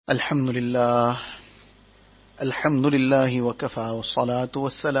الحمد لله الحمد لله وكفى والصلاة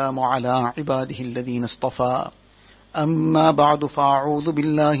والسلام على عباده الذين اصطفى أما بعد فأعوذ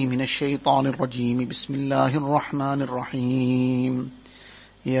بالله من الشيطان الرجيم بسم الله الرحمن الرحيم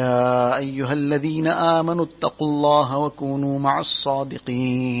يا أيها الذين آمنوا اتقوا الله وكونوا مع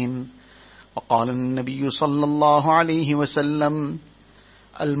الصادقين وقال النبي صلى الله عليه وسلم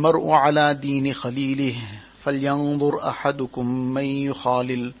المرء على دين خليله فلينظر أحدكم من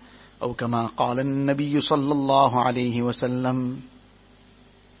يخالل أو كما قال النبي صلى الله عليه وسلم.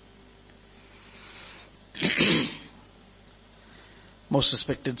 Most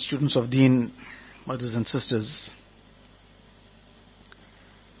respected students of Deen, mothers and sisters,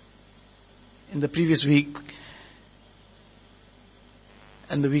 in the previous week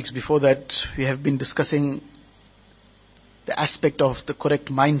and the weeks before that, we have been discussing the aspect of the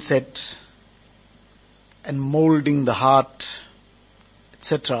correct mindset and molding the heart,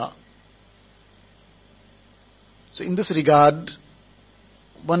 etc. So in this regard,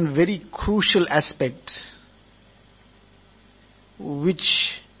 one very crucial aspect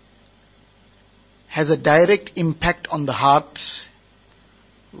which has a direct impact on the heart,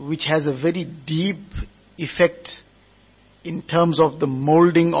 which has a very deep effect in terms of the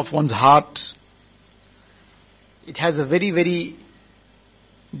molding of one's heart. It has a very, very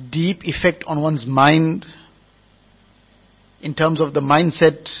deep effect on one's mind in terms of the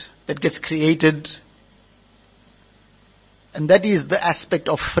mindset that gets created. And that is the aspect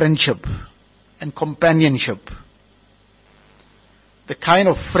of friendship and companionship. The kind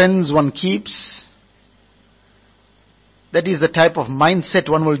of friends one keeps, that is the type of mindset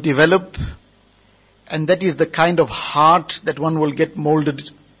one will develop, and that is the kind of heart that one will get molded,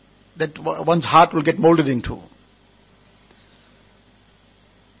 that one's heart will get molded into.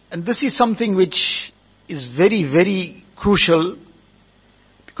 And this is something which is very, very crucial,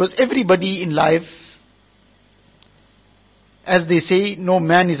 because everybody in life, as they say, no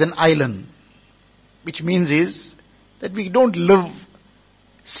man is an island, which means is that we don't live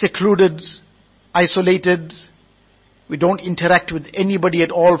secluded, isolated. We don't interact with anybody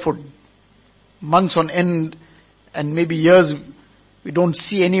at all for months on end, and maybe years we don't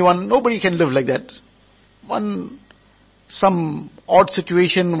see anyone. Nobody can live like that. Some odd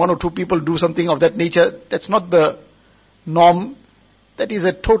situation, one or two people do something of that nature, that's not the norm. That is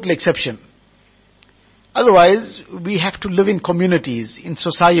a total exception. Otherwise, we have to live in communities, in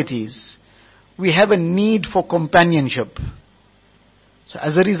societies. We have a need for companionship. So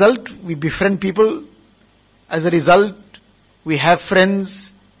as a result, we befriend people. As a result, we have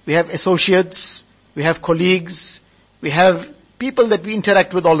friends, we have associates, we have colleagues, we have people that we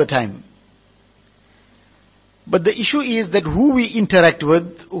interact with all the time. But the issue is that who we interact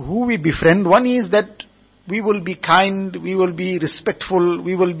with, who we befriend, one is that we will be kind, we will be respectful,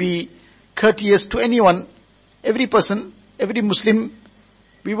 we will be courteous to anyone, every person, every Muslim.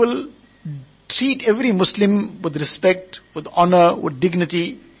 We will treat every Muslim with respect, with honor, with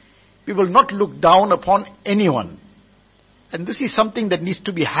dignity. We will not look down upon anyone. And this is something that needs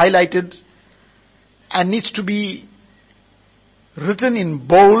to be highlighted and needs to be written in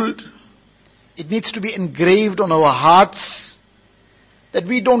bold. It needs to be engraved on our hearts that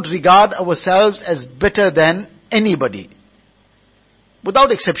we don't regard ourselves as better than anybody,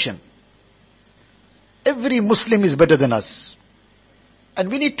 without exception. Every Muslim is better than us. And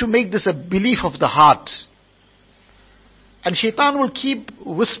we need to make this a belief of the heart. And shaitan will keep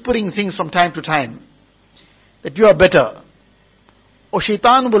whispering things from time to time, that you are better. Or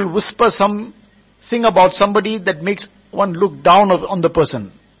shaitan will whisper something about somebody that makes one look down on the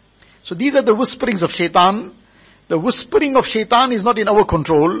person. So these are the whisperings of shaitan. The whispering of shaitan is not in our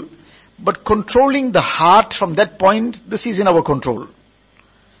control, but controlling the heart from that point, this is in our control.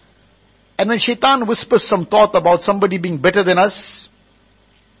 And when shaitan whispers some thought about somebody being better than us,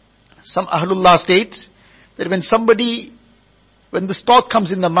 some Ahlullah state that when this thought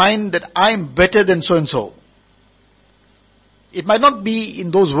comes in the mind that I am better than so and so, it might not be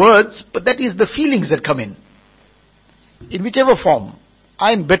in those words, but that is the feelings that come in whichever form.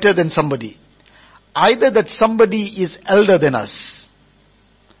 I am better than somebody. Either that somebody is elder than us.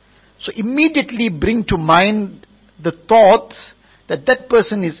 So immediately bring to mind the thought that that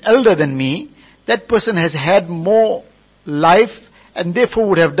person is elder than me, that person has had more life and therefore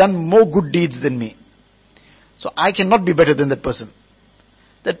would have done more good deeds than me. So I cannot be better than that person.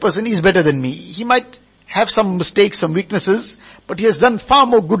 That person is better than me. He might have some mistakes, some weaknesses, but he has done far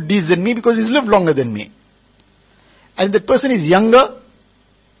more good deeds than me because he's lived longer than me. And if that person is younger,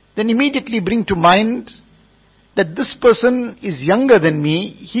 then immediately bring to mind that this person is younger than me.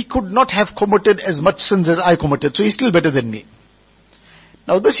 He could not have committed as much sins as I committed, so he's still better than me.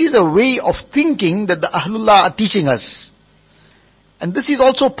 Now this is a way of thinking that the Ahlullah are teaching us. And this is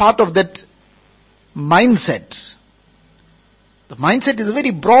also part of that mindset. The mindset is a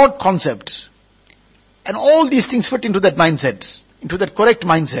very broad concept. And all these things fit into that mindset, into that correct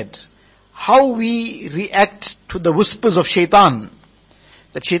mindset. How we react to the whispers of shaitan.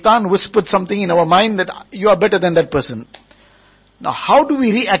 That shaitan whispered something in our mind that you are better than that person. Now how do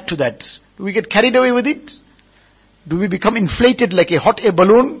we react to that? Do we get carried away with it? Do we become inflated like a hot air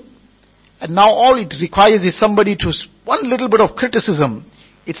balloon? And now all it requires is somebody to, one little bit of criticism.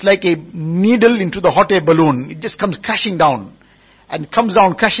 It's like a needle into the hot air balloon. It just comes crashing down. And comes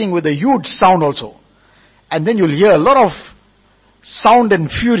down crashing with a huge sound also. And then you'll hear a lot of sound and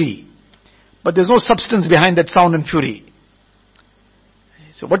fury. But there's no substance behind that sound and fury.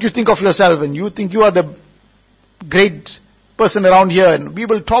 So what do you think of yourself? And you think you are the great person around here. And we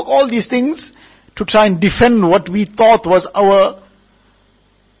will talk all these things to try and defend what we thought was our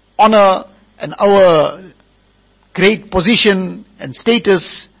honor and our great position and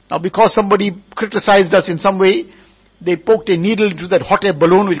status. Now because somebody criticized us in some way, they poked a needle into that hot air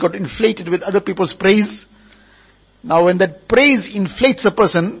balloon which got inflated with other people's praise. Now when that praise inflates a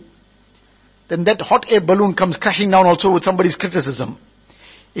person, then that hot air balloon comes crashing down also with somebody's criticism.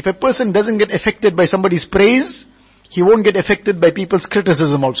 If a person doesn't get affected by somebody's praise, he won't get affected by people's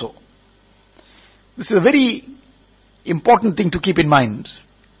criticism also. This is a very important thing to keep in mind.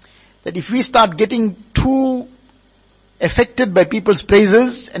 That if we start getting too affected by people's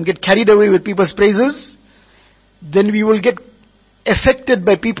praises and get carried away with people's praises, then we will get affected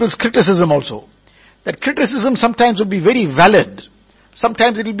by people's criticism also. That criticism sometimes will be very valid.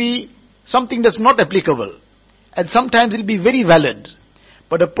 Sometimes it will be something that's not applicable. And sometimes it will be very valid.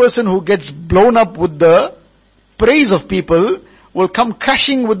 But a person who gets blown up with the praise of people will come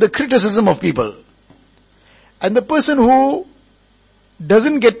crashing with the criticism of people. And the person who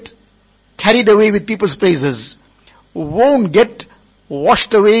doesn't get carried away with people's praises won't get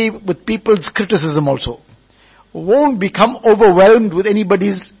washed away with people's criticism also. Won't become overwhelmed with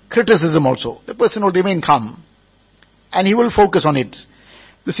anybody's criticism also. The person will remain calm. And he will focus on it.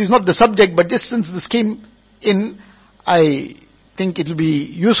 This is not the subject, but just since this came in, I think it will be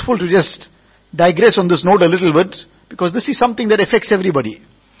useful to just digress on this note a little bit, because this is something that affects everybody.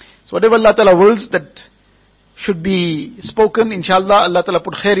 So whatever Allah Ta'ala wills that should be spoken, inshallah, Allah Ta'ala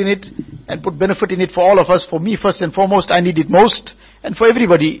put khair in it, and put benefit in it for all of us. For me first and foremost, I need it most, and for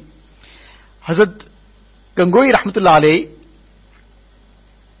everybody. Hazrat Gangohi Rahmatullah Alayh,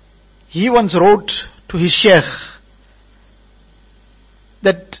 he once wrote to his Sheikh,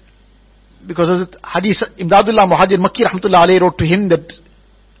 that, because Hazrat Hadith Imdadullah Muhajir Makki Rahmatullah Alayh wrote to him that,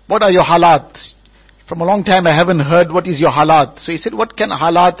 what are your halat? From a long time I haven't heard what is your halat. So he said, what can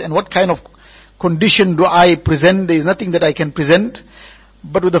halat and what kind of condition do I present? There is nothing that I can present.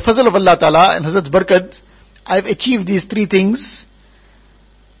 But with the fazl of Allah Ta'ala and Hazrat's barakat, I've achieved these three things.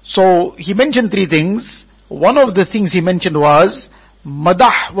 So he mentioned three things. One of the things he mentioned was,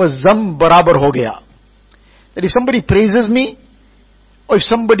 madah wa zam barabar ho gaya. That if somebody praises me, or if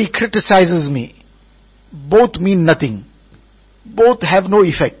somebody criticizes me, both mean nothing. Both have no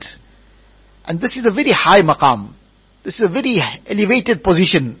effect. And this is a very high maqam. This is a very elevated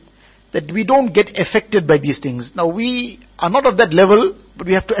position, that we don't get affected by these things. Now we are not of that level, but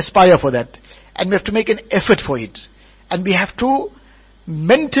we have to aspire for that. And we have to make an effort for it. And we have to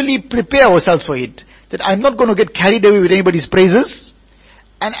mentally prepare ourselves for it. That I'm not going to get carried away with anybody's praises.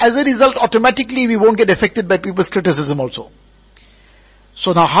 And as a result, automatically we won't get affected by people's criticism also.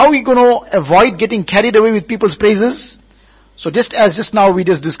 So now how are we going to avoid getting carried away with people's praises? So just now we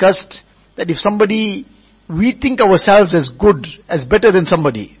just discussed, that if somebody, we think ourselves as good, as better than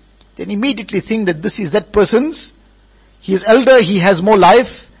somebody, then immediately think that this is that person's, he is elder, he has more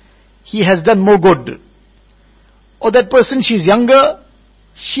life, he has done more good. Or that person, she's younger,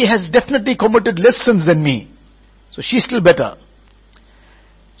 she has definitely committed less sins than me, so she's still better.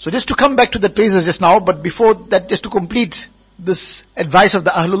 So just to come back to the praises just now, but before that, just to complete this advice of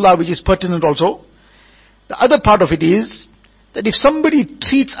the Ahlullah, which is pertinent also, the other part of it is, that if somebody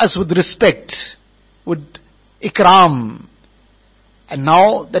treats us with respect, with ikram, and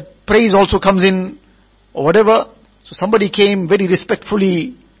now that praise also comes in, or whatever, so somebody came very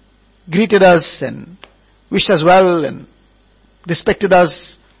respectfully, greeted us and wished us well and respected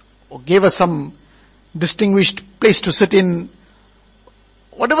us, or gave us some distinguished place to sit in,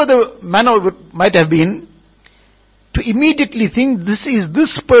 whatever the manner might have been, to immediately think this is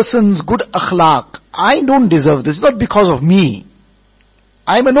this person's good akhlaq. I don't deserve this, not because of me.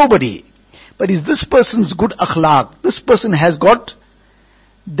 I'm a nobody. But is this person's good akhlaq. This person has got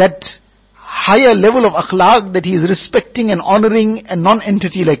that higher level of akhlaq that he is respecting and honoring a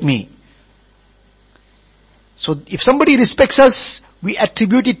non-entity like me. So if somebody respects us, we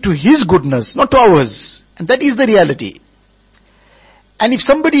attribute it to his goodness, not to ours. And that is the reality. And if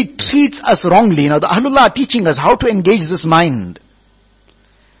somebody treats us wrongly, now the Ahlullah are teaching us how to engage this mind.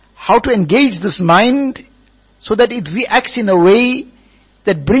 How to engage this mind so that it reacts in a way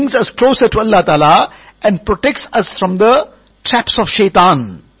that brings us closer to Allah Ta'ala and protects us from the traps of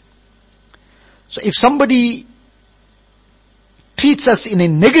shaitan. So if somebody treats us in a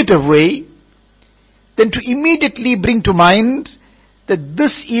negative way, then to immediately bring to mind that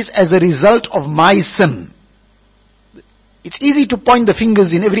this is as a result of my sin. It's easy to point the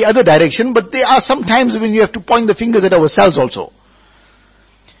fingers in every other direction, but there are some times when you have to point the fingers at ourselves also.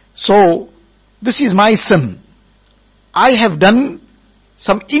 So, this is my sin. I have done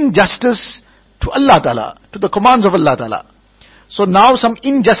some injustice to Allah Ta'ala, to the commands of Allah Ta'ala. So now some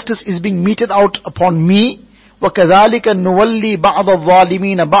injustice is being meted out upon me. وَكَذَلِكَ نُوَلِّي بَعْضَ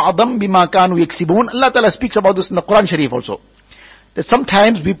الظَّالِمِينَ بَعْضًا بِمَا كَانُوا يَكْسِبُونَ. Allah Ta'ala speaks about this in the Quran Sharif also. That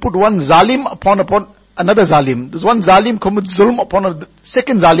sometimes we put one zalim upon another zalim. This one zalim commits zulm upon a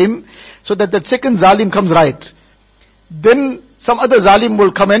second zalim, so that second zalim comes right. Then some other zalim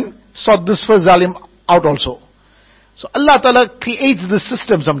will come and sort this first zalim out also. So Allah Ta'ala creates this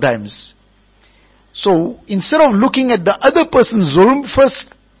system sometimes. So instead of looking at the other person's zulm,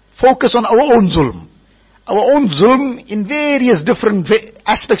 first focus on our own zulm. Our own zulm in various different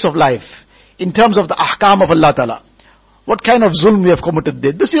aspects of life. In terms of the ahkam of Allah Ta'ala. What kind of zulm we have committed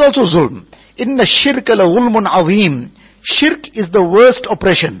there. This is also zulm. Inna shirka la zulmun azim. Shirk is the worst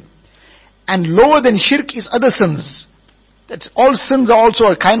oppression. And lower than shirk is other sins. That's all sins are also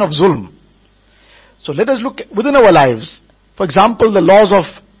a kind of zulm. So let us look within our lives. For example, the laws of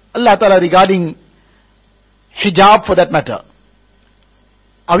Allah Ta'ala regarding hijab for that matter.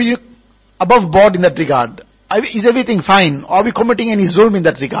 Are we above board in that regard? Is everything fine? Or are we committing any zulm in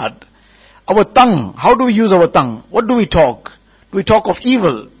that regard? Our tongue, how do we use our tongue? What do we talk? Do we talk of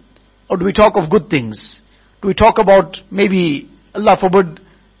evil? Or do we talk of good things? Do we talk about maybe, Allah forbid,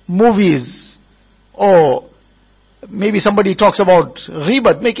 movies? Or maybe somebody talks about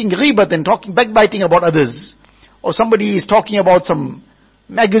ghibat, making ghibat and talking, backbiting about others. Or somebody is talking about some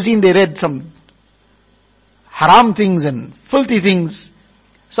magazine they read, some haram things and filthy things.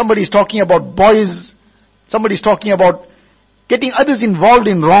 Somebody is talking about boys. Somebody is talking about getting others involved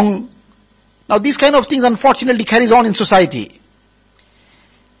in wrong. Now these kind of things unfortunately carries on in society.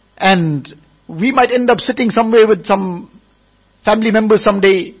 And we might end up sitting somewhere with some family members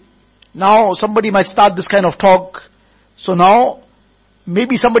someday. Now somebody might start this kind of talk. So now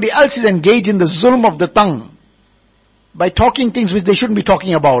maybe somebody else is engaged in the zulm of the tongue by talking things which they shouldn't be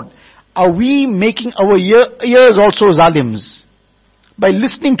talking about. Are we making our ears also zalims by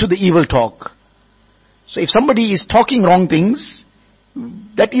listening to the evil talk? So if somebody is talking wrong things,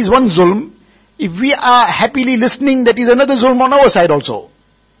 that is one zulm. If we are happily listening, that is another zulm on our side also.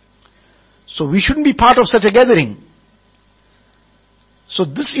 So we shouldn't be part of such a gathering. So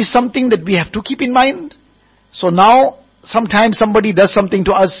this is something that we have to keep in mind. So now, sometimes somebody does something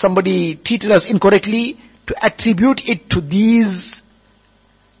to us, somebody treated us incorrectly, to attribute it to these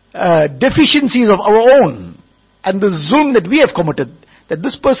deficiencies of our own, and the zulm that we have committed, that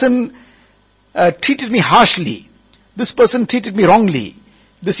this person treated me harshly, this person treated me wrongly,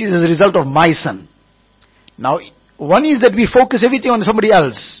 this is as a result of my sin. Now, one is that we focus everything on somebody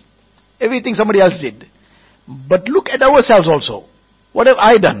else, everything somebody else did. But look at ourselves also. What have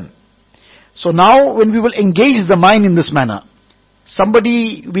I done? So now, when we will engage the mind in this manner,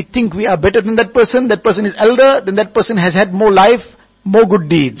 somebody, we think we are better than that person is elder, then that person has had more life, more good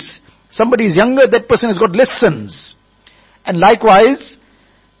deeds. Somebody is younger, that person has got less sins. And likewise,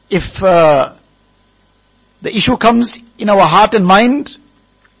 if the issue comes in our heart and mind,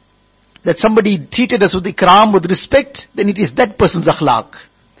 that somebody treated us with ikram, with respect, then it is that person's akhlaq.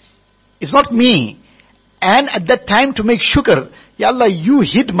 It's not me. And at that time to make shukr, Ya Allah, you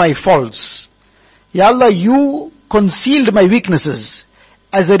hid my faults. Ya Allah, you concealed my weaknesses.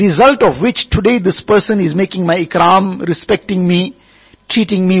 As a result of which today this person is making my ikram, respecting me,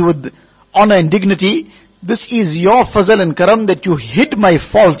 treating me with honor and dignity. This is your fazal and karam that you hid my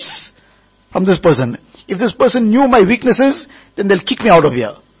faults from this person. If this person knew my weaknesses, then they'll kick me out of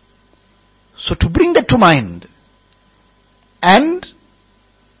here. So to bring that to mind, and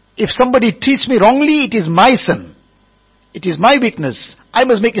if somebody treats me wrongly, it is my sin. It is my weakness. I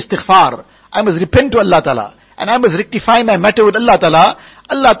must make istighfar. I must repent to Allah Ta'ala. And I must rectify my matter with Allah Ta'ala.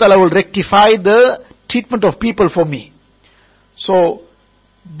 Allah Ta'ala will rectify the treatment of people for me. So,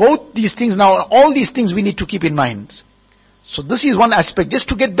 both these things now, all these things we need to keep in mind. So this is one aspect. Just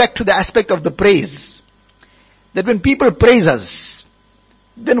to get back to the aspect of the praise, that when people praise us,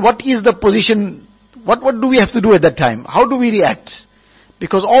 then what is the position, what do we have to do at that time? How do we react?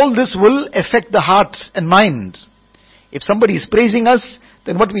 Because all this will affect the heart and mind. If somebody is praising us,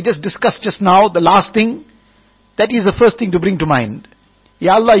 then what we just discussed just now, the last thing, that is the first thing to bring to mind.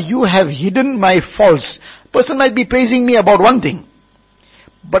 Ya Allah, you have hidden my faults. Person might be praising me about one thing,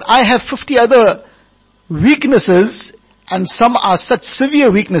 but I have 50 other weaknesses, and some are such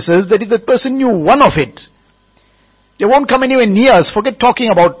severe weaknesses that if the person knew one of it, they won't come anywhere near us. Forget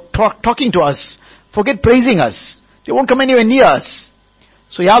talking to us. Forget praising us. They won't come anywhere near us.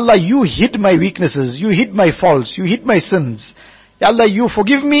 So Ya Allah, you hid my weaknesses, you hid my faults, you hid my sins. Ya Allah, you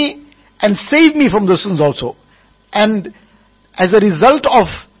forgive me and save me from those sins also. And as a result of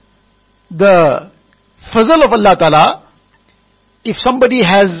the fazl of Allah Ta'ala, if somebody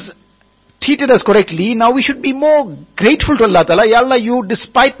has treated us correctly, now we should be more grateful to Allah Ta'ala. Ya Allah, you,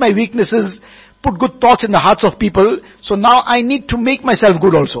 despite my weaknesses, put good thoughts in the hearts of people, so now I need to make myself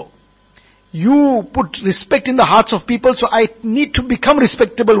good also. You put respect in the hearts of people, so I need to become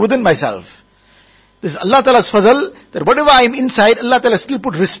respectable within myself. This is Allah Ta'ala's fazl, that whatever I am inside, Allah Ta'ala still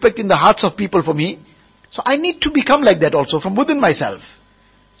put respect in the hearts of people for me. So I need to become like that also from within myself.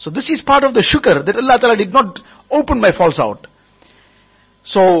 So this is part of the shukr, that Allah Ta'ala did not open my faults out.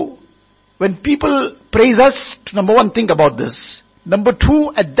 So when people praise us, number one, think about this. Number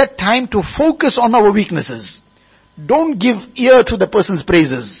two, at that time to focus on our weaknesses. Don't give ear to the person's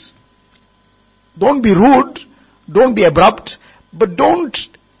praises. Don't be rude, don't be abrupt, but don't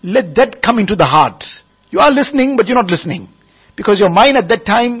let that come into the heart. You are listening, but you're not listening. Because your mind at that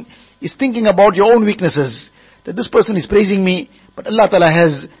time is thinking about your own weaknesses. That this person is praising me, but Allah Ta'ala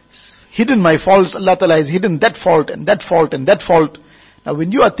has hidden my faults, Allah Ta'ala has hidden that fault and that fault and that fault. Now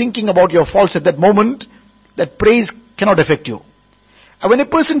when you are thinking about your faults at that moment, that praise cannot affect you. And when a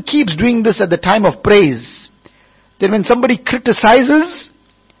person keeps doing this at the time of praise, then when somebody criticizes,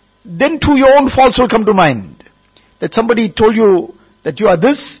 then too your own faults will come to mind. That somebody told you that you are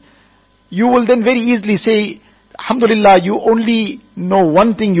this, you will then very easily say, Alhamdulillah, you only know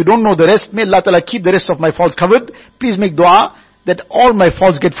one thing, you don't know the rest. May Allah Ta'ala keep the rest of my faults covered. Please make dua that all my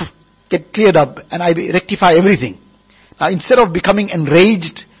faults get cleared up and I rectify everything. Now instead of becoming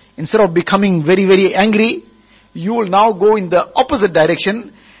enraged, instead of becoming very, very angry, you will now go in the opposite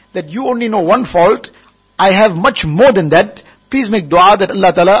direction, that you only know one fault, I have much more than that. Please make dua that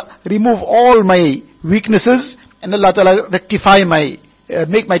Allah Ta'ala remove all my weaknesses and Allah Ta'ala rectify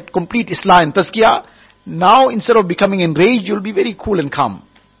make my complete islah and tazkiyah. Now instead of becoming enraged, you'll be very cool and calm.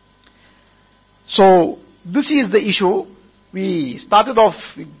 So this is the issue. We started off,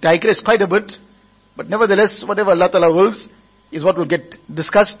 we digressed quite a bit, but nevertheless, whatever Allah Ta'ala wills is what will get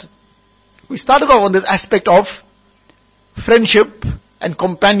discussed. We started off on this aspect of friendship and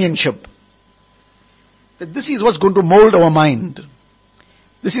companionship. That this is what's going to mold our mind.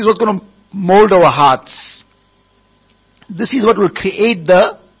 This is what's going to mold our hearts. This is what will create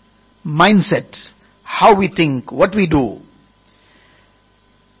the mindset, how we think, what we do,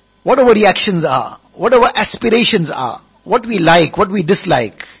 what our reactions are, what our aspirations are, what we like, what we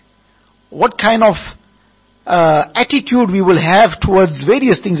dislike, what kind of attitude we will have towards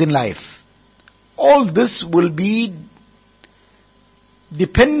various things in life. All this will be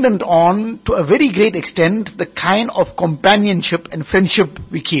dependent on, to a very great extent, the kind of companionship and friendship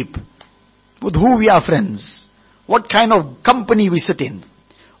we keep. With who we are friends. What kind of company we sit in.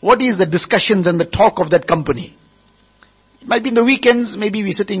 What is the discussions and the talk of that company. It might be in the weekends, maybe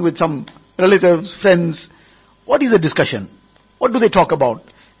we're sitting with some relatives, friends. What is the discussion? What do they talk about?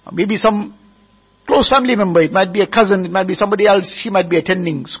 Maybe some close family member, it might be a cousin, it might be somebody else, she might be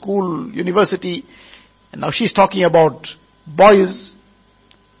attending school, university, and now she's talking about boys.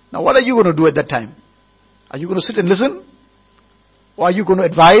 Now what are you going to do at that time? Are you going to sit and listen? Or are you going to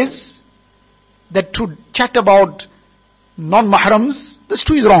advise that to chat about non-mahrams, this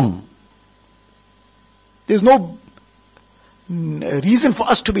too is wrong. There's no reason for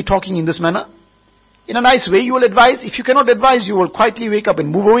us to be talking in this manner. In a nice way, you will advise. If you cannot advise, you will quietly wake up and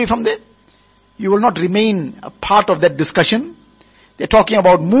move away from there. You will not remain a part of that discussion. They're talking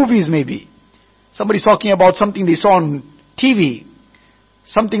about movies maybe. Somebody's talking about something they saw on TV.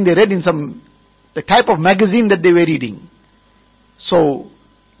 Something they read in the type of magazine that they were reading. So,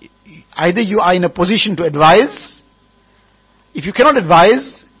 either you are in a position to advise. If you cannot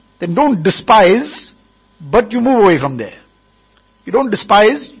advise, then don't despise, but you move away from there. You don't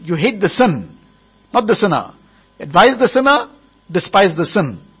despise, you hate the sin, not the sinner. Advise the sinner, despise the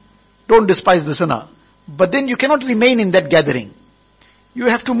sin. Don't despise the sinner. But then you cannot remain in that gathering. You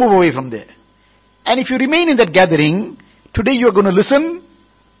have to move away from there. And if you remain in that gathering, Today you are going to listen,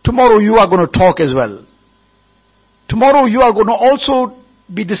 tomorrow you are going to talk as well. Tomorrow you are going to also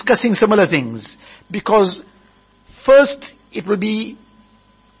be discussing similar things. Because first it will be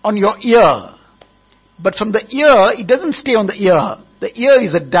on your ear. But from the ear, it doesn't stay on the ear. The ear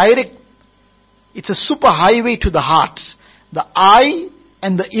is it's a super highway to the heart. The eye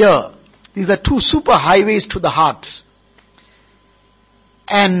and the ear. These are two super highways to the heart.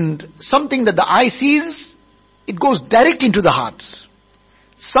 And something that the eye sees, it goes directly into the heart.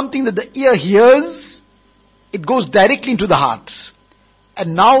 Something that the ear hears, it goes directly into the heart.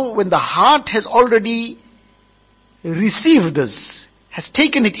 And now when the heart has already received this, has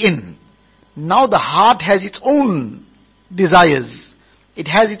taken it in, now the heart has its own desires. It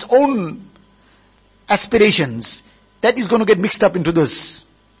has its own aspirations. That is going to get mixed up into this.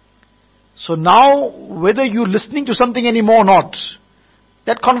 So now, whether you're listening to something anymore or not,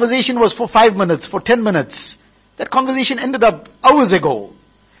 that conversation was for 5 minutes, for 10 minutes. That conversation ended up hours ago.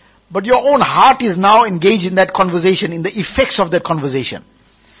 But your own heart is now engaged in that conversation, in the effects of that conversation.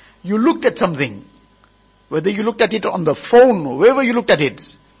 You looked at something, whether you looked at it on the phone, wherever you looked at it,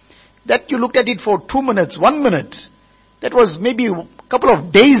 that you looked at it for 2 minutes, 1 minute, that was maybe a couple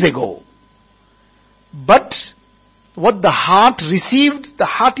of days ago. But what the heart received, the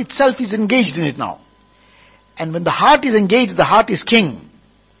heart itself is engaged in it now. And when the heart is engaged, the heart is king.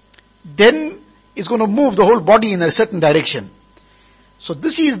 Then it's going to move the whole body in a certain direction. So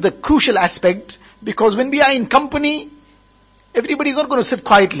this is the crucial aspect, because when we are in company, everybody is not going to sit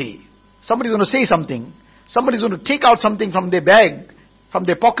quietly. Somebody is going to say something. Somebody is going to take out something from their bag, from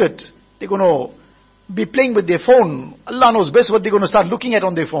their pocket. They're going to be playing with their phone. Allah knows best what they're going to start looking at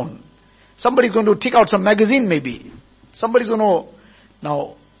on their phone. Somebody's going to take out some magazine maybe. Somebody's going to,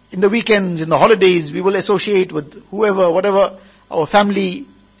 now, in the weekends, in the holidays, we will associate with whoever, whatever, our family,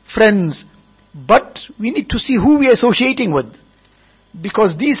 friends. But we need to see who we are associating with.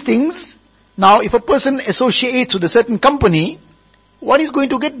 Because these things, now if a person associates with a certain company, one is going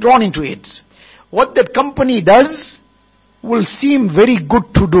to get drawn into it. What that company does will seem very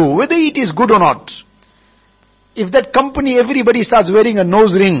good to do, whether it is good or not. If that company, everybody starts wearing a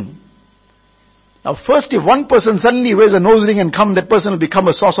nose ring. Now first, if one person suddenly wears a nose ring and that person will become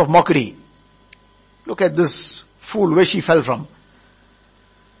a source of mockery. Look at this fool, where she fell from.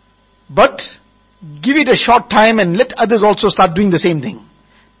 But give it a short time and let others also start doing the same thing.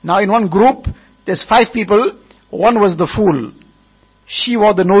 Now in one group, there's 5 people. One was the fool. She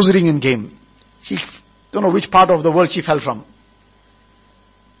wore the nose ring and came. She don't know which part of the world she fell from.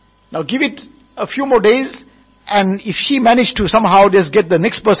 Now give it a few more days, and if she managed to somehow just get the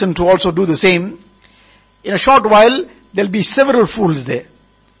next person to also do the same, in a short while, there'll be several fools there.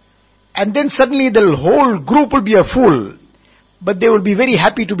 And then suddenly the whole group will be a fool. But they will be very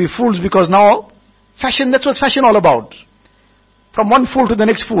happy to be fools, because now, fashion, that's what's fashion all about. From one fool to the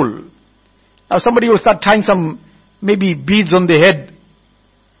next fool. Now somebody will start tying some, maybe beads on their head,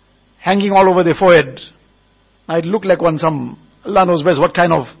 hanging all over their forehead. Now it looked like Allah knows best what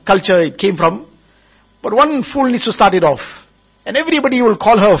kind of culture it came from. But one fool needs to start it off. And everybody will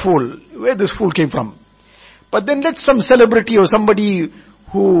call her a fool. Where this fool came from. But then let some celebrity or somebody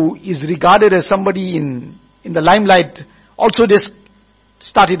who is regarded as somebody in the limelight also just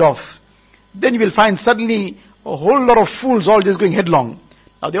start it off. Then you will find suddenly a whole lot of fools all just going headlong.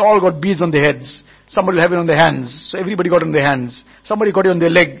 Now they all got beads on their heads. Somebody will have it on their hands. So everybody got it on their hands. Somebody got it on their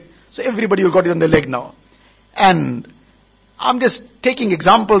leg. So everybody will got it on their leg now. And I'm just taking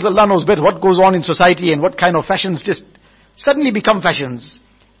examples. Allah knows better what goes on in society and what kind of fashions just suddenly become fashions.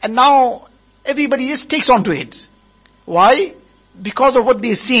 And now everybody just takes on to it. Why? Because of what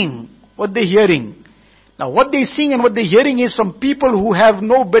they're seeing, what they're hearing. Now what they're seeing and what they're hearing is from people who have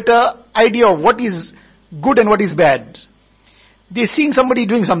no better idea of what is good and what is bad. They're seeing somebody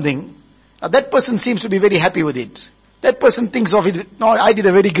doing something. Now that person seems to be very happy with it. That person thinks of it, no, I did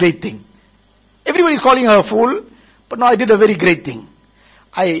a very great thing. Everybody's calling her a fool, but no, I did a very great thing.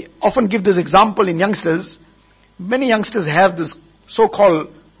 I often give this example in youngsters. Many youngsters have this so-called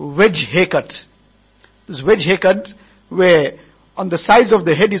wedge haircut. This wedge haircut where on the sides of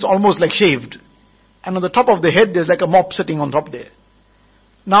the head is almost like shaved. And on the top of the head there's like a mop sitting on top there.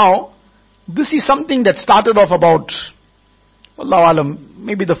 Now, this is something that started off about, Allahu Alam,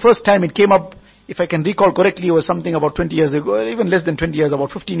 maybe the first time it came up, if I can recall correctly, it was something about 20 years ago, or even less than 20 years,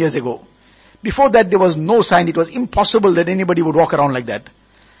 about 15 years ago. Before that there was no sign, it was impossible that anybody would walk around like that.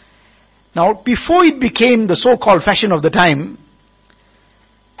 Now, before it became the so-called fashion of the time,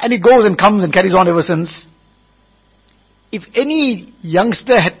 and it goes and comes and carries on ever since, if any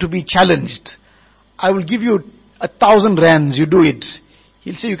youngster had to be challenged, I will give you 1,000 rands, you do it.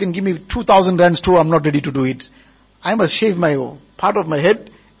 He'll say, you can give me 2,000 rands too, I'm not ready to do it. I must shave my part of my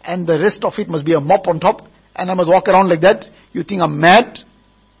head and the rest of it must be a mop on top and I must walk around like that. You think I'm mad?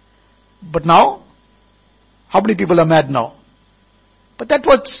 But now, how many people are mad now? But that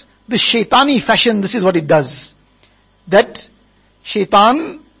was the shaitani fashion, this is what it does. That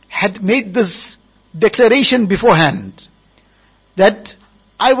shaitan had made this declaration beforehand. That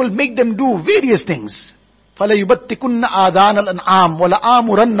I will make them do various things. فَلَيُبَتِّكُنَّ آذَانَ الْأَنْعَامِ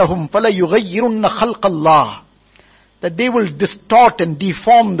وَلَآمُرَنَّهُمْ فَلَيُغَيِّرُنَّ خَلْقَ اللَّهِ. That they will distort and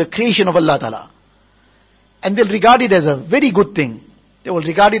deform the creation of Allah Ta'ala. And they'll regard it as a very good thing. They will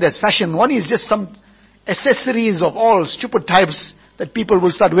regard it as fashion. One is just some accessories of all stupid types that people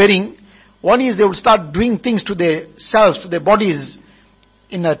will start wearing. One is they will start doing things to their selves, to their bodies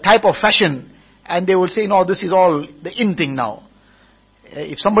in a type of fashion. And they will say, no, this is all the in thing now.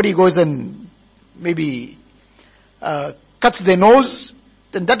 If somebody goes and maybe cuts their nose,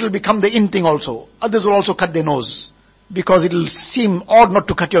 then that will become the in thing also. Others will also cut their nose because it will seem odd not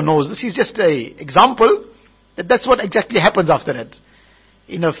to cut your nose. This is just an example that that's what exactly happens after that.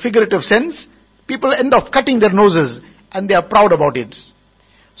 In a figurative sense, people end up cutting their noses and they are proud about it.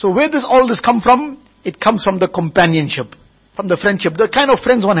 So where does all this come from? It comes from the companionship, from the friendship, the kind of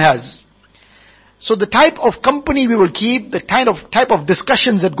friends one has. So the type of company we will keep, the type of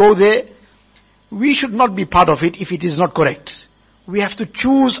discussions that go there, we should not be part of it if it is not correct. We have to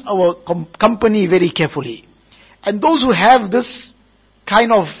choose our company very carefully. And those who have this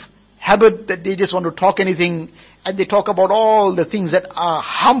kind of habit that they just want to talk anything, and they talk about all the things that are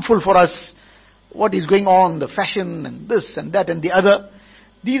harmful for us, what is going on, the fashion and this and that and the other,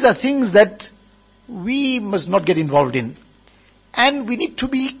 these are things that we must not get involved in. And we need to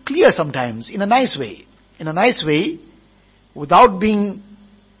be clear sometimes, in a nice way. In a nice way, without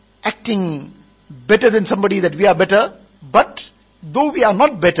acting better than somebody that we are better, but though we are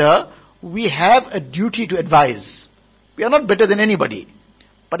not better, we have a duty to advise. We are not better than anybody.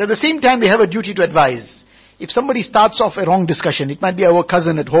 But at the same time, we have a duty to advise. If somebody starts off a wrong discussion, it might be our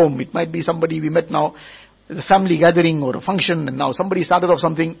cousin at home, it might be somebody we met now at a family gathering or a function, and now somebody started off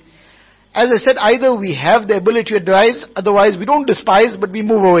something. As I said, either we have the ability to advise, otherwise we don't despise, but we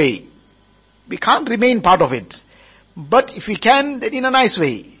move away. We can't remain part of it. But if we can, then in a nice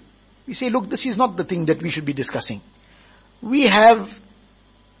way. We say, look, this is not the thing that we should be discussing. We have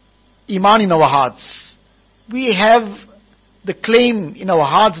Iman in our hearts. We have the claim in our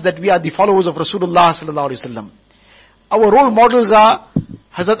hearts that we are the followers of Rasulullah sallallahu alaihi wasallam. Our role models are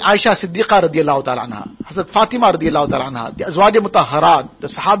Hazrat Aisha Siddiqa radiyallahu ta'ala anha, Hazrat Fatima radiyallahu ta'ala anha, the Azwaj Mutahharat, the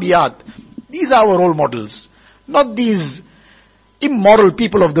Sahabiyat. These are our role models. Not these immoral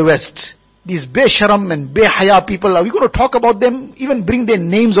people of the West. These Besharam and Behaya people. Are we going to talk about them? Even bring their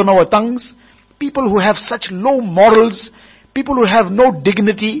names on our tongues? People who have such low morals. People who have no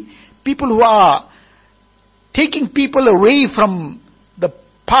dignity. People who are taking people away from the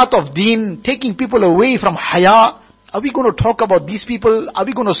path of deen. Taking people away from haya. Are we going to talk about these people? Are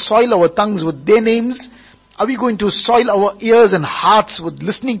we going to soil our tongues with their names? Are we going to soil our ears and hearts with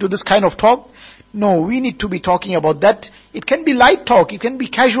listening to this kind of talk? No, we need to be talking about that. It can be light talk, it can be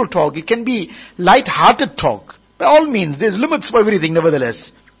casual talk, it can be light-hearted talk. By all means, there's limits for everything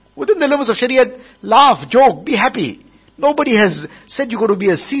nevertheless. Within the limits of Shariat, laugh, joke, be happy. Nobody has said you've got to be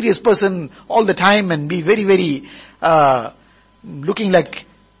a serious person all the time and be very, very looking like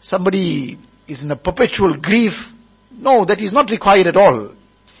somebody is in a perpetual grief. No, that is not required at all.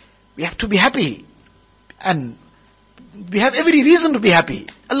 We have to be happy. And we have every reason to be happy.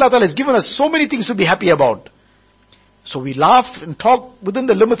 Allah Ta'ala has given us so many things to be happy about. So we laugh and talk within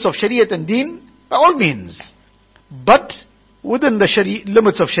the limits of Shariat and Deen, by all means. But within the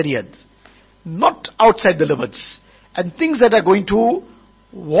limits of Shariat. Not outside the limits. And things that are going to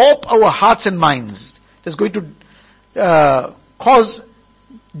warp our hearts and minds. That's going to cause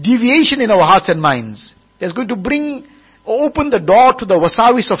deviation in our hearts and minds. That's going to open the door to the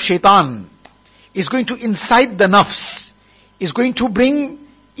wasawis of shaitan. Is going to incite the nafs. Is going to bring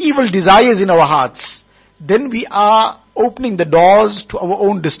evil desires in our hearts. Then we are opening the doors to our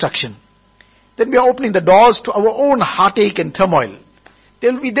own destruction. Then we are opening the doors to our own heartache and turmoil.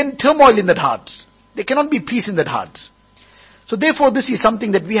 There will be then turmoil in that heart. There cannot be peace in that heart. So therefore this is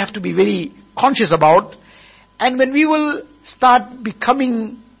something that we have to be very conscious about. And when we will start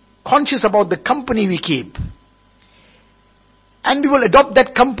becoming conscious about the company we keep, and we will adopt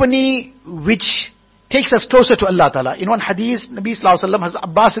that company which takes us closer to Allah Ta'ala. In one hadith, Nabi Sallallahu Alaihi Wasallam, Hazrat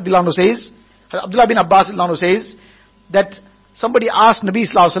Abbas Radhiyallahu Anhu says, Abdullah bin Abbas Radhiyallahu Anhu says, that somebody asked Nabi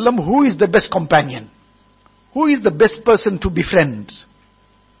Sallallahu Alaihi Wasallam, who is the best companion? Who is the best person to befriend?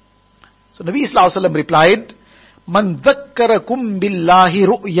 So Nabi Sallallahu Alaihi Wasallam replied, Man dhakkarakum billahi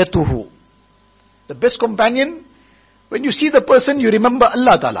ru'yatuhu. The best companion When you see the person, you remember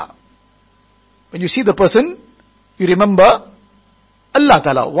Allah Ta'ala. When you see the person, you remember Allah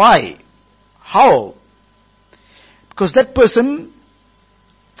Ta'ala. Why? How? Because that person,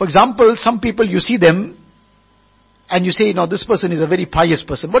 for example, some people you see them, and you say, no, this person is a very pious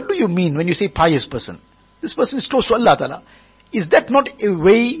person. What do you mean when you say pious person? This person is close to Allah Ta'ala. Is that not a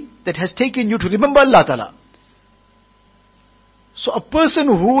way that has taken you to remember Allah Ta'ala? So a person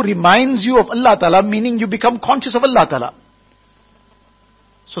who reminds you of Allah Ta'ala, meaning you become conscious of Allah Ta'ala.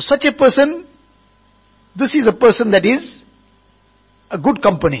 So such a person, this is a person that is a good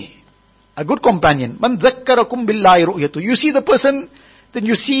company, a good companion. Man dhakkarakum billahi ru'yatu. You see the person, then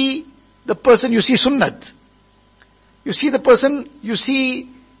you see the person, you see sunnat. You see the person, you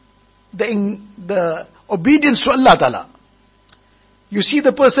see the obedience to Allah Ta'ala. You see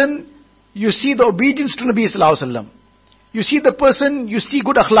the person, you see the obedience to Nabi Sallallahu Alaihi Wasallam. You see the person, you see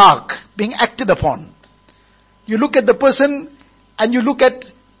good akhlaq being acted upon. You look at the person and you look at,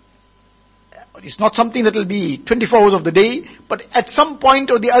 it's not something that will be 24 hours of the day, but at some point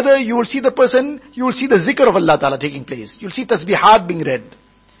or the other you will see the person, you will see the zikr of Allah Ta'ala taking place. You will see tasbihat being read.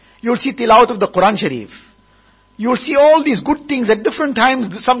 You will see tilawat of the Quran Sharif. You will see all these good things at different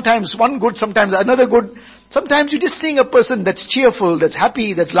times, sometimes one good, sometimes another good. Sometimes you're just seeing a person that's cheerful, that's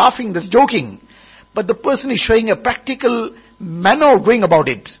happy, that's laughing, that's joking. But the person is showing a practical manner of going about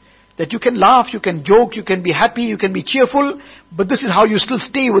it. That you can laugh, you can joke, you can be happy, you can be cheerful, but this is how you still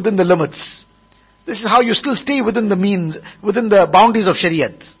stay within the limits. This is how you still stay within the means, within the boundaries of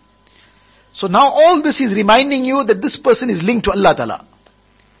Shariat. So now all this is reminding you that this person is linked to Allah Ta'ala.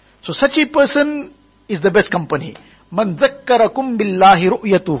 So such a person is the best company. Man dhakkarakum billahi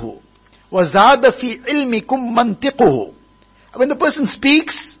ru'yatuhu. Wa zada fi ilmikum mantiquhu. When the person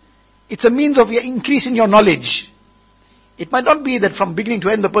speaks, it's a means of increase in your knowledge. It might not be that from beginning to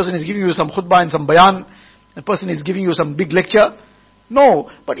end the person is giving you some khutbah and some bayan, the person is giving you some big lecture.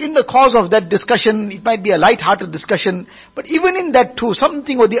 No, but in the course of that discussion, it might be a light-hearted discussion, but even in that too,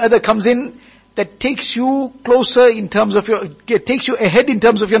 something or the other comes in that takes you closer in terms of takes you ahead in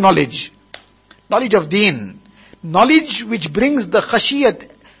terms of your knowledge. Knowledge of deen. Knowledge which brings the khashiyat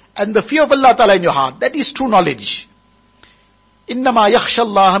and the fear of Allah Ta'ala in your heart. That is true knowledge. إِنَّمَا يَخْشَى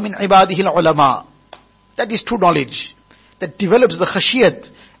اللَّهَ مِنْ عِبَادِهِ الْعُلَمَاءِ. That is true knowledge. That develops the khashiyat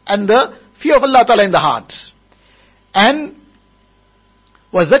and the fear of Allah Ta'ala in the heart. And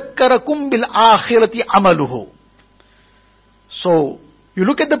وَذَكَّرَكُمْ بِالْآخِرَةِ عَمَلُهُ. So, you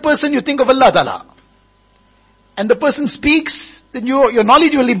look at the person, you think of Allah Ta'ala. And the person speaks, then your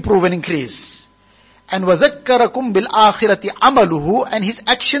knowledge will improve and increase. And وَذَكَّرَكُمْ بِالْآخِرَةِ عَمَلُهُ. And his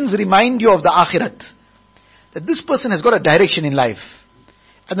actions remind you of the akhirat. That this person has got a direction in life.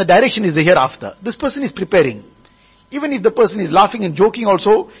 And the direction is the hereafter. This person is preparing. Even if the person is laughing and joking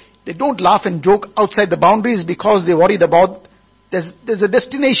also, they don't laugh and joke outside the boundaries because they're worried about there's a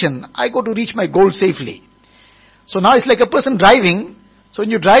destination. I got to reach my goal safely. So now it's like a person driving. So when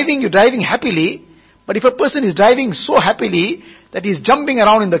you're driving happily. But if a person is driving so happily that he's jumping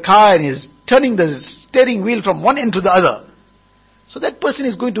around in the car and is turning the steering wheel from one end to the other. So that person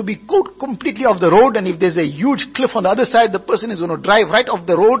is going to be completely off the road, and if there's a huge cliff on the other side, the person is going to drive right off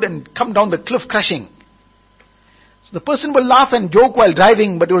the road and come down the cliff crashing. So the person will laugh and joke while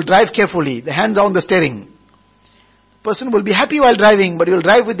driving, but he will drive carefully. The hands are on the steering. The person will be happy while driving, but he will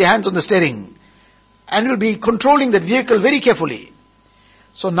drive with the hands on the steering. And he will be controlling that vehicle very carefully.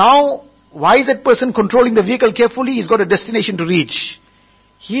 So now, why is that person controlling the vehicle carefully? He's got a destination to reach.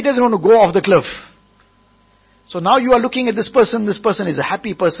 He doesn't want to go off the cliff. So now you are looking at this person is a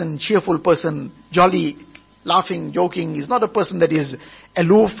happy person, cheerful person, jolly, laughing, joking. He's not a person that is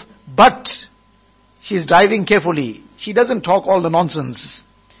aloof, but she's driving carefully. She doesn't talk all the nonsense.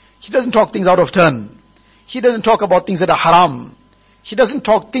 She doesn't talk things out of turn. She doesn't talk about things that are haram. She doesn't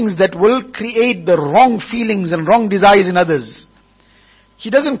talk things that will create the wrong feelings and wrong desires in others. She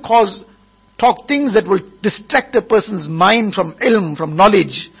doesn't talk things that will distract a person's mind from ilm, from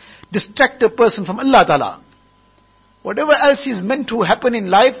knowledge, distract a person from Allah Ta'ala. Whatever else is meant to happen in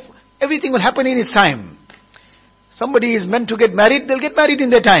life, everything will happen in its time. Somebody is meant to get married, they'll get married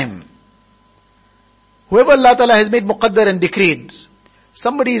in their time. Whoever Allah Ta'ala has made muqaddar and decreed,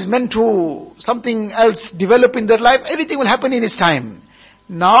 somebody is meant to something else develop in their life, everything will happen in its time.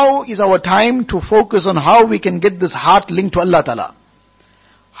 Now is our time to focus on how we can get this heart linked to Allah Ta'ala.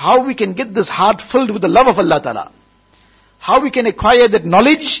 How we can get this heart filled with the love of Allah Ta'ala. How we can acquire that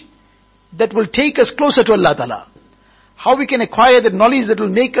knowledge that will take us closer to Allah Ta'ala. How we can acquire that knowledge that will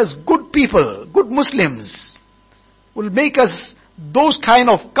make us good people, good Muslims. Will make us those kind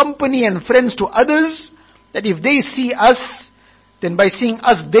of company and friends to others, that if they see us, then by seeing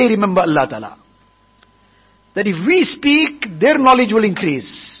us they remember Allah Ta'ala. that if we speak, their knowledge will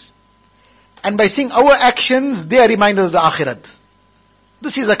increase. And by seeing our actions, they are reminders of the akhirat.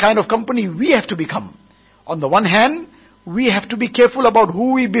 This is a kind of company we have to become. On the one hand, we have to be careful about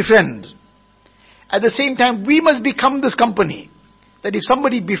who we befriend. At the same time, we must become this company. That if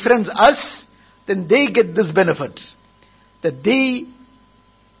somebody befriends us, then they get this benefit. That they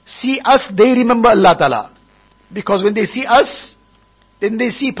see us, they remember Allah Ta'ala. Because when they see us, then they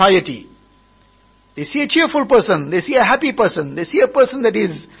see piety. They see a cheerful person, they see a happy person, they see a person that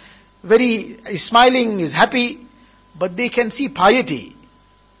is smiling, is happy, but they can see piety.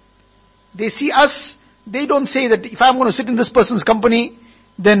 They see us, they don't say that if I'm going to sit in this person's company,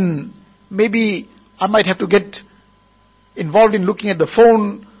 then maybe I might have to get involved in looking at the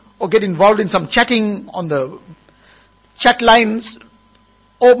phone, or get involved in some chatting on the chat lines,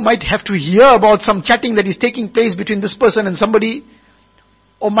 or might have to hear about some chatting that is taking place between this person and somebody,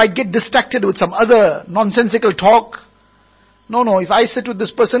 or might get distracted with some other nonsensical talk. No, if I sit with this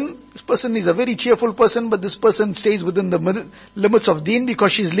person is a very cheerful person, but this person stays within the limits of deen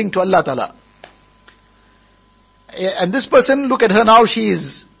because she is linked to Allah Ta'ala. And this person, look at her now, she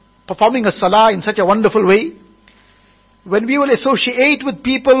is performing a salah in such a wonderful way. When we will associate with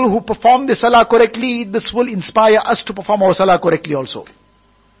people who perform the salah correctly, this will inspire us to perform our salah correctly also.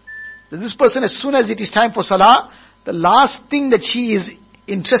 This person, as soon as it is time for salah, the last thing that she is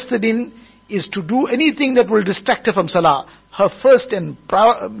interested in is to do anything that will distract her from salah. Her first and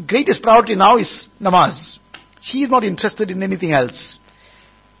greatest priority now is namaz. She is not interested in anything else.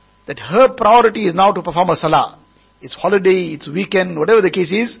 That her priority is now to perform a salah. It's holiday, it's weekend, whatever the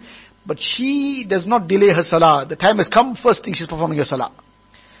case is, but she does not delay her salah. The time has come, first thing she's performing her salah.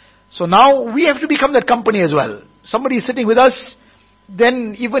 So now we have to become that company as well. Somebody is sitting with us,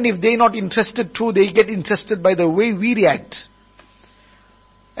 then even if they're not interested too, they get interested by the way we react.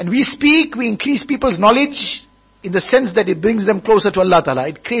 And we speak, we increase people's knowledge in the sense that it brings them closer to Allah Ta'ala.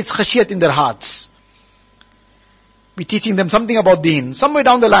 It creates khashiyat in their hearts. We're teaching them something about deen. Somewhere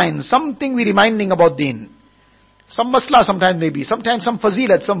down the line, something we're reminding about deen. Some masla sometimes maybe, sometimes some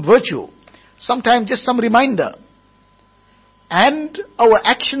fazilat, some virtue. Sometimes just some reminder. And our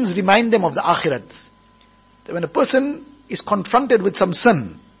actions remind them of the akhirat. That when a person is confronted with some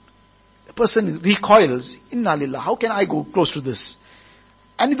sin, the person recoils, Inna lillah, how can I go close to this?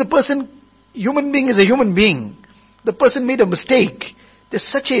 And if the person, human being is a human being, the person made a mistake, there's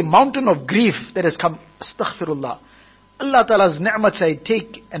such a mountain of grief that has come, astaghfirullah. Allah Ta'ala's ni'mats I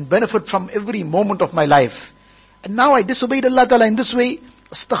take and benefit from every moment of my life. And now I disobeyed Allah Ta'ala in this way,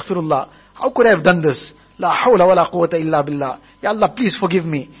 astaghfirullah. How could I have done this? La hawla wa la quwwata illa billah. Ya Allah, please forgive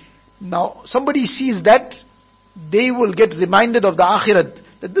me. Now, somebody sees that, they will get reminded of the akhirat,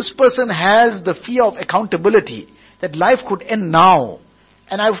 that this person has the fear of accountability, that life could end now.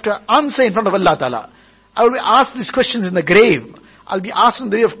 And I have to answer in front of Allah Ta'ala. I will be asked these questions in the grave. I'll be asked on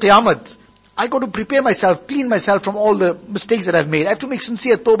the day of Qiyamah. I got to prepare myself, clean myself from all the mistakes that I've made. I have to make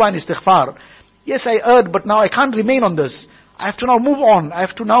sincere tawbah and istighfar. Yes, I erred, but now I can't remain on this. I have to now move on. I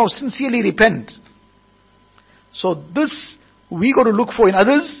have to now sincerely repent. So this, we got to look for in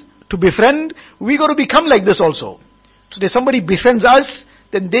others, to befriend. We got to become like this also. So if somebody befriends us,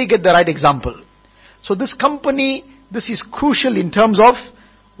 then they get the right example. So this company, this is crucial in terms of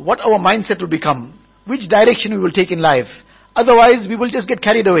what our mindset will become. Which direction we will take in life. Otherwise, we will just get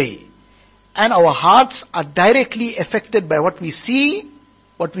carried away. And our hearts are directly affected by what we see,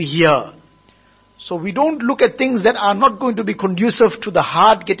 what we hear. So we don't look at things that are not going to be conducive to the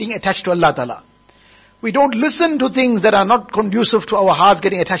heart getting attached to Allah Ta'ala. We don't listen to things that are not conducive to our hearts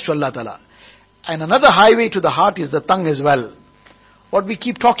getting attached to Allah Ta'ala. And another highway to the heart is the tongue as well. What we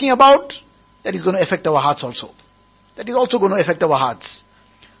keep talking about, that is going to affect our hearts also. That is also going to affect our hearts.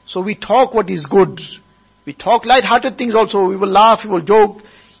 So we talk what is good. We talk light-hearted things also. We will laugh, we will joke.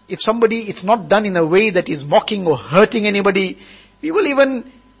 If somebody, it's not done in a way that is mocking or hurting anybody, we will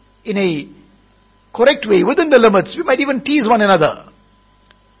even, in a correct way, within the limits, we might even tease one another.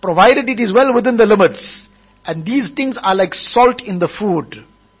 Provided it is well within the limits. And these things are like salt in the food.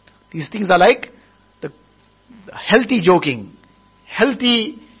 These things are like the healthy joking,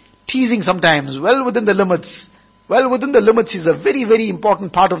 healthy teasing sometimes, well within the limits. Well within the limits is a very, very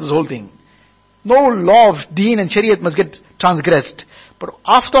important part of this whole thing. No law of deen and shariat must get transgressed. But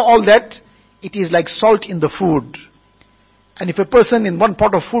after all that, it is like salt in the food. And if a person in one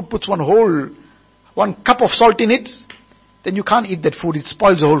pot of food puts one cup of salt in it, then you can't eat that food, it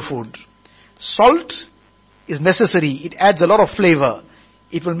spoils the whole food. Salt is necessary, it adds a lot of flavor.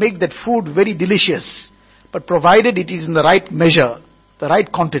 It will make that food very delicious. But provided it is in the right measure, the right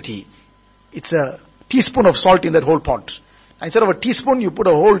quantity. It's a teaspoon of salt in that whole pot. Instead of a teaspoon, you put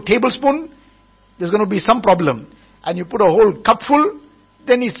a whole tablespoon, there's going to be some problem, and you put a whole cup full,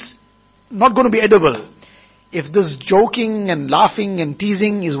 then it's not going to be edible. If this joking and laughing and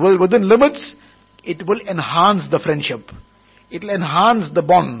teasing is well within limits, it will enhance the friendship. It will enhance the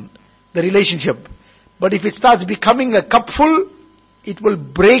bond, the relationship. But if it starts becoming a cup full, it will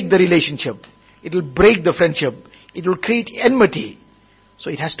break the relationship. It will break the friendship. It will create enmity. So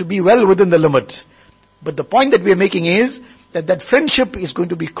it has to be well within the limit. But the point that we are making is that friendship is going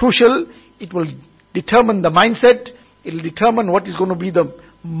to be crucial. It will determine the mindset. It will determine what is going to be the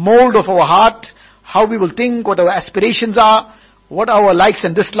mold of our heart, how we will think, what our aspirations are, what our likes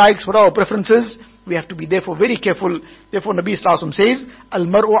and dislikes, what our preferences. We have to be therefore very careful. Therefore Nabi Sallallahu Alaihi Wasallam says,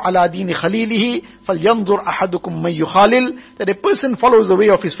 Al-mar'u ala dini khalilihi, falyanzur ahadukum man yukhalil, that a person follows the way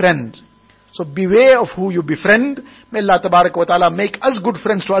of his friend. So beware of who you befriend. May Allah Tabarak wa Ta'ala make us good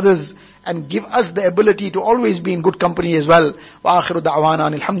friends to others and give us the ability to always be in good company as well. Wa akhiru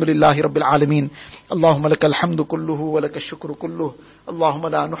da'wana alhamdulillahi rabbil alameen. Allahumma laka alhamdu kulluhu wa laka shukru kulluhu. Allahumma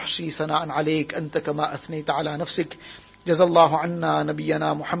la nuhsi sana'an alayk anta kama athnayta ala nafsik. Jazallahu anna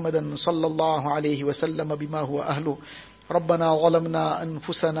nabiyyana Muhammadan sallallahu alayhi wa sallam bima huwa ahlu. ربنا ظلمنا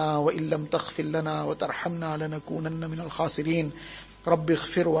أنفسنا وإن لم تغفر لنا وترحمنا لنكونن من الخاسرين. رب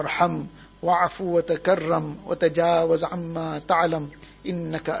اغفر وارحم واعف وتكرم وتجاوز عما تعلم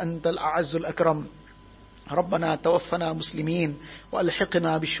إنك أنت الأعز الأكرم. ربنا توفنا مسلمين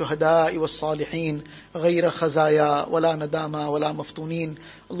وألحقنا بالشهداء والصالحين غير خزايا ولا ندامى ولا مفتونين.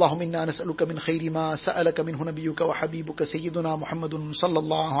 اللهم إنا نسألك من خير ما سألك منه نبيك وحبيبك سيدنا محمد صلى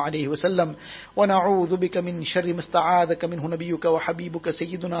الله عليه وسلم، ونعوذ بك من شر ما استعاذك منه نبيك وحبيبك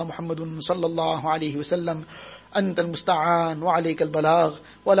سيدنا محمد صلى الله عليه وسلم. أنت المستعان وعليك البلاغ،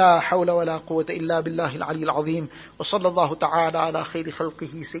 ولا حول ولا قوة إلا بالله العلي العظيم. وصلى الله تعالى على خير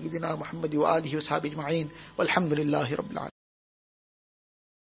خلقه سيدنا محمد وآله وصحبه أجمعين، والحمد لله رب العالمين.